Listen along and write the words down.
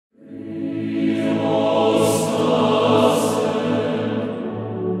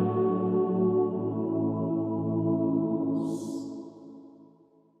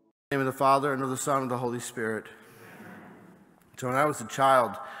Father, and of the Son, and of the Holy Spirit. So when I was a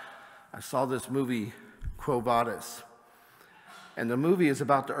child, I saw this movie, Quo Vadis. And the movie is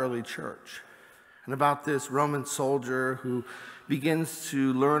about the early church and about this Roman soldier who begins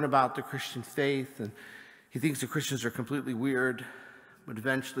to learn about the Christian faith. And he thinks the Christians are completely weird, but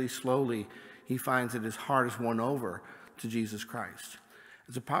eventually, slowly, he finds that his heart is won over to Jesus Christ.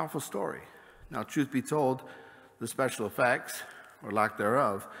 It's a powerful story. Now, truth be told, the special effects, or lack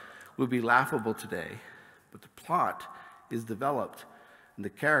thereof, would be laughable today, but the plot is developed, and the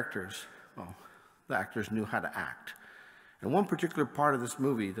characters, well, the actors knew how to act. And one particular part of this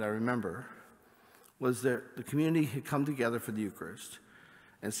movie that I remember was that the community had come together for the Eucharist,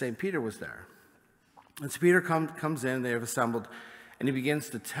 and St. Peter was there. And so Peter comes in, they have assembled, and he begins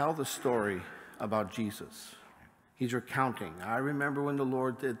to tell the story about Jesus. He's recounting, I remember when the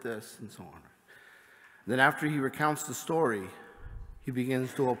Lord did this, and so on. Then after he recounts the story, he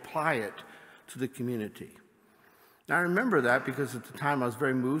begins to apply it to the community. Now, I remember that because at the time I was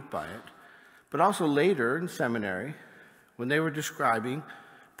very moved by it, but also later in seminary, when they were describing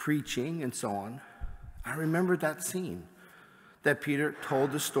preaching and so on, I remember that scene that Peter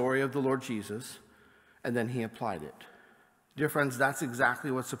told the story of the Lord Jesus, and then he applied it. Dear friends, that's exactly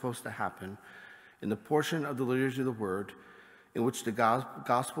what's supposed to happen in the portion of the liturgy of the word in which the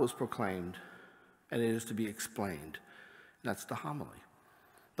gospel is proclaimed and it is to be explained. And that's the homily.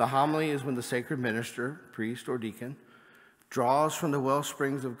 The homily is when the sacred minister, priest, or deacon draws from the well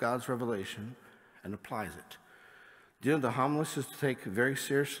springs of God's revelation and applies it. You know, the homilist is to take very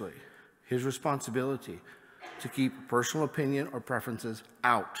seriously his responsibility to keep personal opinion or preferences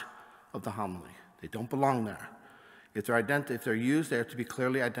out of the homily. They don't belong there. If they're used, they are to be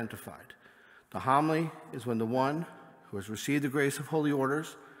clearly identified. The homily is when the one who has received the grace of holy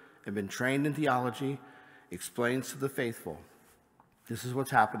orders and been trained in theology explains to the faithful, this is what's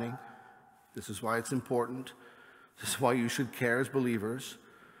happening, this is why it's important, this is why you should care as believers,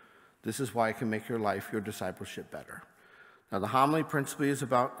 this is why it can make your life, your discipleship better. Now, the homily principally is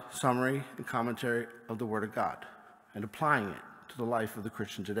about summary and commentary of the Word of God and applying it to the life of the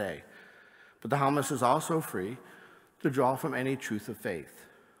Christian today. But the homilist is also free to draw from any truth of faith.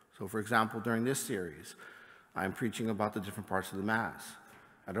 So, for example, during this series, I'm preaching about the different parts of the Mass.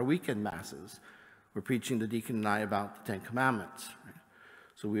 At our weekend Masses, we're preaching, the deacon and I, about the Ten Commandments. Right?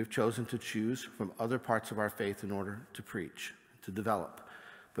 So we have chosen to choose from other parts of our faith in order to preach, to develop.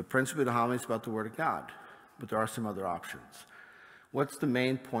 But principally, the homily is about the Word of God. But there are some other options. What's the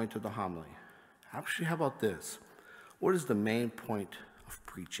main point of the homily? Actually, how about this? What is the main point of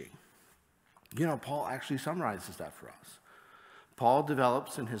preaching? You know, Paul actually summarizes that for us. Paul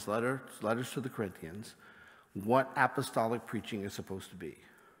develops in his letters to the Corinthians what apostolic preaching is supposed to be.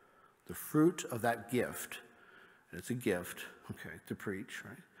 The fruit of that gift, and it's a gift, okay, to preach,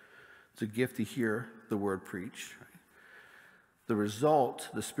 right? It's a gift to hear the word preached, right? The result,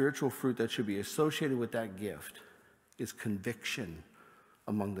 the spiritual fruit that should be associated with that gift is conviction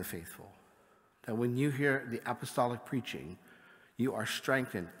among the faithful. That when you hear the apostolic preaching, you are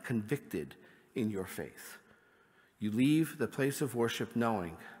strengthened, convicted in your faith. You leave the place of worship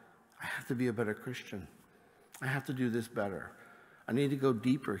knowing, I have to be a better Christian. I have to do this better. I need to go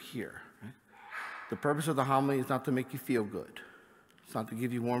deeper here. Right? The purpose of the homily is not to make you feel good. It's not to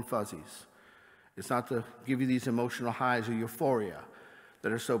give you warm fuzzies. It's not to give you these emotional highs or euphoria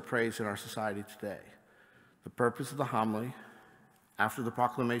that are so praised in our society today. The purpose of the homily, after the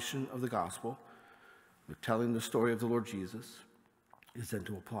proclamation of the gospel, with telling the story of the Lord Jesus, is then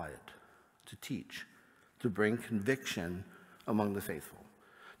to apply it, to teach, to bring conviction among the faithful.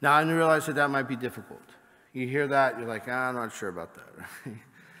 Now, I realize that might be difficult. You hear that, you're like, I'm not sure about that.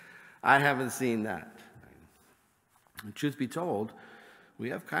 I haven't seen that. And truth be told, we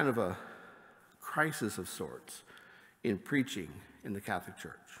have kind of a crisis of sorts in preaching in the Catholic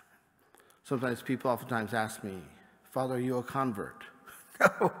Church. Sometimes people oftentimes ask me, Father, are you a convert?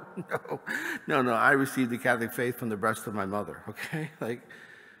 No, I received the Catholic faith from the breast of my mother, okay?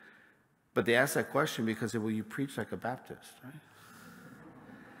 But they ask that question because they say, well, you preach like a Baptist, right?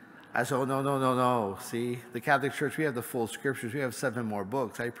 I said, oh, no. See, the Catholic Church, we have the full scriptures. We have 7 more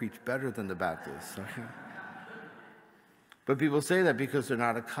books. I preach better than the Baptists. Okay? But people say that because they're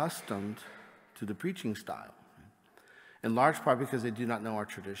not accustomed to the preaching style, in large part because they do not know our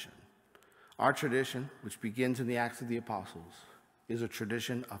tradition. Our tradition, which begins in the Acts of the Apostles, is a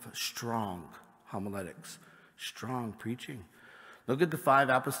tradition of strong homiletics, strong preaching. Look at the 5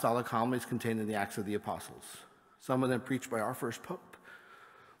 apostolic homilies contained in the Acts of the Apostles. Some of them preached by our first pope.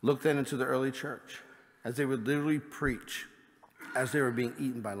 Look then into the early church, as they would literally preach as they were being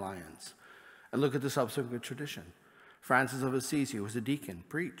eaten by lions. And look at the subsequent tradition. Francis of Assisi, who was a deacon,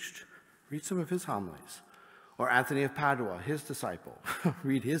 preached. Read some of his homilies. Or Anthony of Padua, his disciple.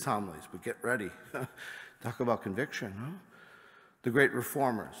 Read his homilies, but get ready. Talk about conviction, huh? The great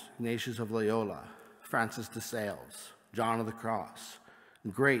reformers, Ignatius of Loyola, Francis de Sales, John of the Cross,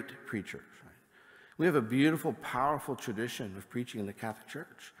 great preachers. Right? We have a beautiful, powerful tradition of preaching in the Catholic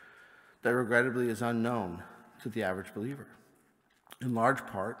Church that regrettably is unknown to the average believer. In large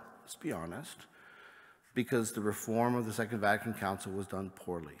part, let's be honest, because the reform of the Second Vatican Council was done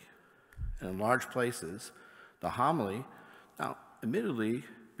poorly. And in large places, the homily, now admittedly,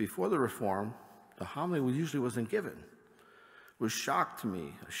 before the reform, the homily usually wasn't given. It was shock to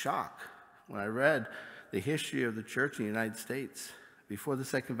me, a shock, when I read the history of the church in the United States. Before the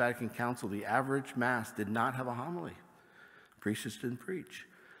Second Vatican Council, the average Mass did not have a homily. Priests just didn't preach.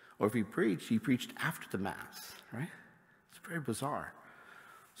 Or if he preached after the Mass, right? It's very bizarre.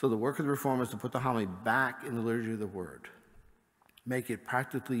 So the work of the Reform is to put the homily back in the liturgy of the Word, make it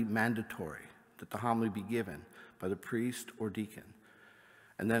practically mandatory that the homily be given by the priest or deacon.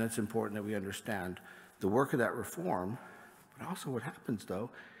 And then it's important that we understand the work of that reform, but also what happens, though,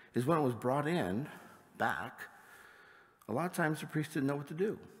 is when it was brought in back, a lot of times the priest didn't know what to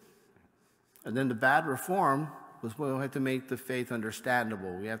do. And then the bad reform was, well, we have to make the faith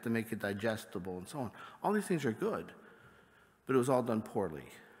understandable, we have to make it digestible, and so on. All these things are good, but it was all done poorly.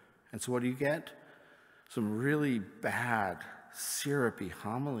 And so what do you get? Some really bad, syrupy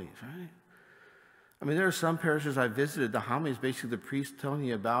homilies, right? I mean, there are some parishes I visited, the homily is basically the priest telling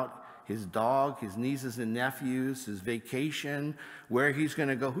you about his dog, his nieces and nephews, his vacation, where he's going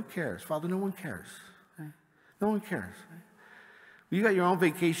to go. Who cares? Father, no one cares. Right? No one cares. Right? You got your own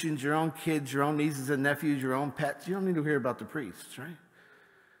vacations, your own kids, your own nieces and nephews, your own pets. You don't need to hear about the priests, right?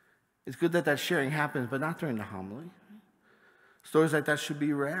 It's good that that sharing happens, but not during the homily. Right? Stories like that should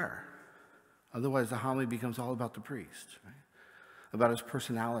be rare. Otherwise, the homily becomes all about the priest, right? About his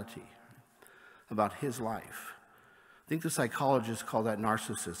personality, about his life. I think the psychologists call that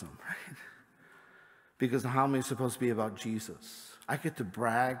narcissism, right? Because the homily is supposed to be about Jesus. I get to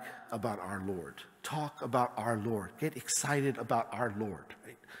brag about our Lord, talk about our Lord, get excited about our Lord,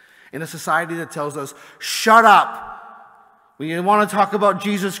 right? In a society that tells us, shut up. We want to talk about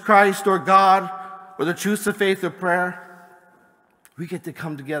Jesus Christ or God or the truths of faith or prayer. We get to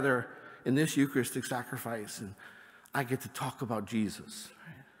come together in this Eucharistic sacrifice, and I get to talk about Jesus.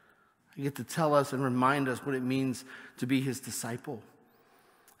 Right? I get to tell us and remind us what it means to be his disciple.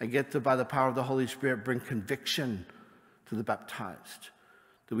 I get to, by the power of the Holy Spirit, bring conviction to the baptized,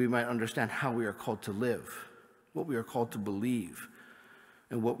 that we might understand how we are called to live, what we are called to believe,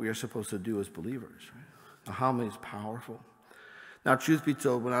 and what we are supposed to do as believers. Right? The homily is powerful. Now, truth be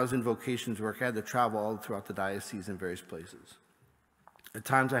told, when I was in vocations work, I had to travel all throughout the diocese in various places. At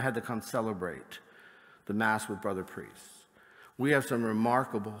times, I had to come celebrate the Mass with brother priests. We have some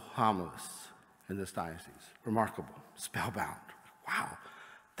remarkable homilists in this diocese. Remarkable, spellbound. Wow,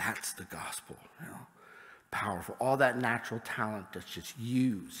 that's the gospel, you know. Powerful. All that natural talent that's just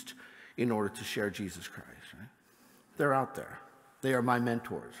used in order to share Jesus Christ, right? They're out there. They are my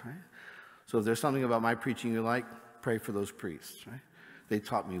mentors, right? So if there's something about my preaching you like, pray for those priests, right? They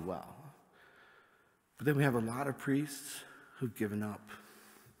taught me well. But then we have a lot of priests who've given up.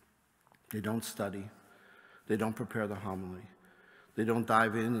 They don't study. They don't prepare the homily. They don't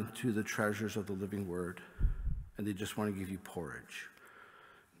dive into the treasures of the living word. And they just want to give you porridge.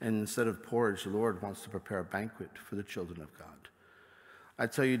 And instead of porridge, the Lord wants to prepare a banquet for the children of God. I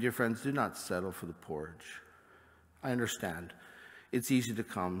tell you, dear friends, do not settle for the porridge. I understand. It's easy to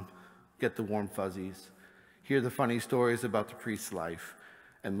come, get the warm fuzzies, hear the funny stories about the priest's life,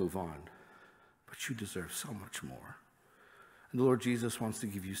 and move on. But you deserve so much more. And the Lord Jesus wants to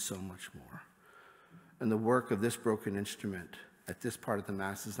give you so much more. And the work of this broken instrument at this part of the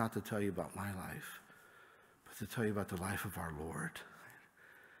Mass is not to tell you about my life, but to tell you about the life of our Lord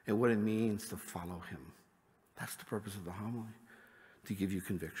and what it means to follow him. That's the purpose of the homily, to give you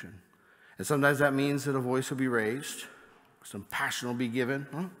conviction. And sometimes that means that a voice will be raised, some passion will be given.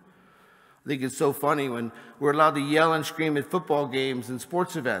 Huh? I think it's so funny when we're allowed to yell and scream at football games and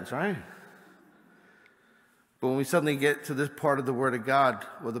sports events, right? But when we suddenly get to this part of the Word of God,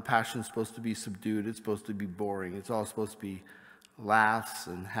 well, the passion's supposed to be subdued. It's supposed to be boring. It's all supposed to be laughs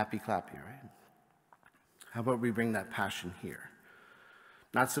and happy-clappy, right? How about we bring that passion here?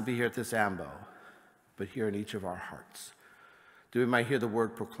 Not simply here at this ambo, but here in each of our hearts. That we might hear the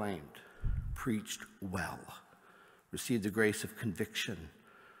word proclaimed, preached well, receive the grace of conviction,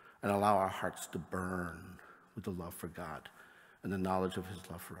 and allow our hearts to burn with the love for God and the knowledge of his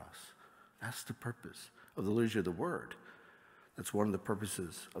love for us. That's the purpose of the liturgy of the word. That's one of the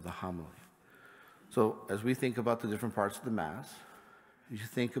purposes of the homily. So as we think about the different parts of the Mass, as you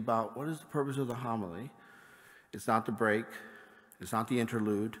think about what is the purpose of the homily, it's not the break, it's not the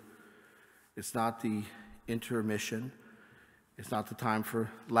interlude, it's not the intermission, it's not the time for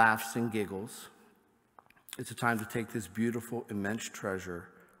laughs and giggles. It's a time to take this beautiful, immense treasure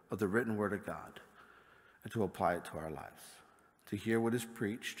of the written word of God and to apply it to our lives, to hear what is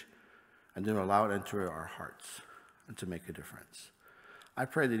preached, and then allow it to enter our hearts and to make a difference. I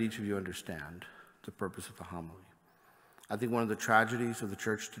pray that each of you understand the purpose of the homily. I think one of the tragedies of the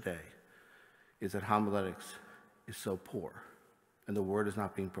church today is that homiletics is so poor and the word is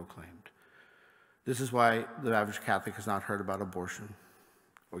not being proclaimed. This is why the average Catholic has not heard about abortion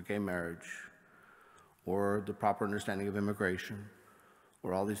or gay marriage or the proper understanding of immigration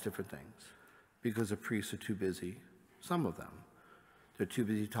or all these different things, because the priests are too busy, some of them, they're too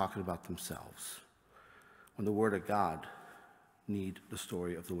busy talking about themselves, when the word of God need the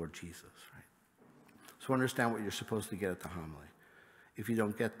story of the Lord Jesus, right? So understand what you're supposed to get at the homily. If you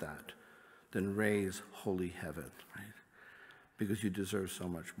don't get that, then raise holy heaven, right? Because you deserve so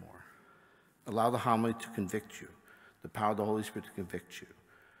much more. Allow the homily to convict you, the power of the Holy Spirit to convict you,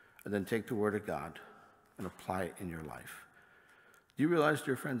 and then take the word of God and apply it in your life. Do you realize,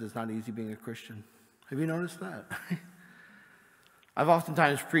 dear friends, it's not easy being a Christian? Have you noticed that? I've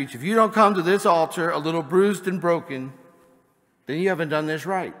oftentimes preached, if you don't come to this altar a little bruised and broken, then you haven't done this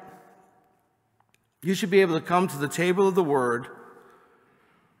right. You should be able to come to the table of the word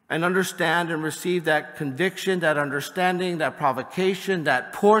and understand and receive that conviction, that understanding, that provocation,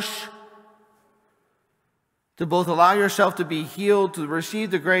 that push to both allow yourself to be healed, to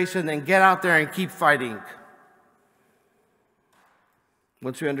receive the grace, and then get out there and keep fighting.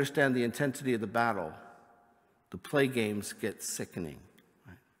 Once we understand the intensity of the battle, the play games get sickening.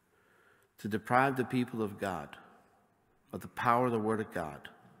 Right? To deprive the people of God of the power of the Word of God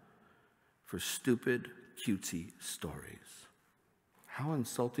for stupid, cutesy stories. How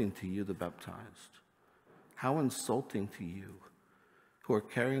insulting to you, the baptized. How insulting to you who are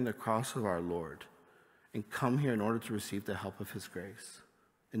carrying the cross of our Lord and come here in order to receive the help of his grace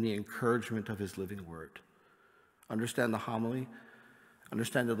and the encouragement of his living word. Understand the homily,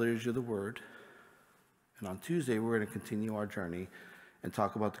 understand the liturgy of the word, and on Tuesday we're going to continue our journey and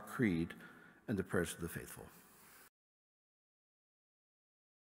talk about the creed and the prayers of the faithful.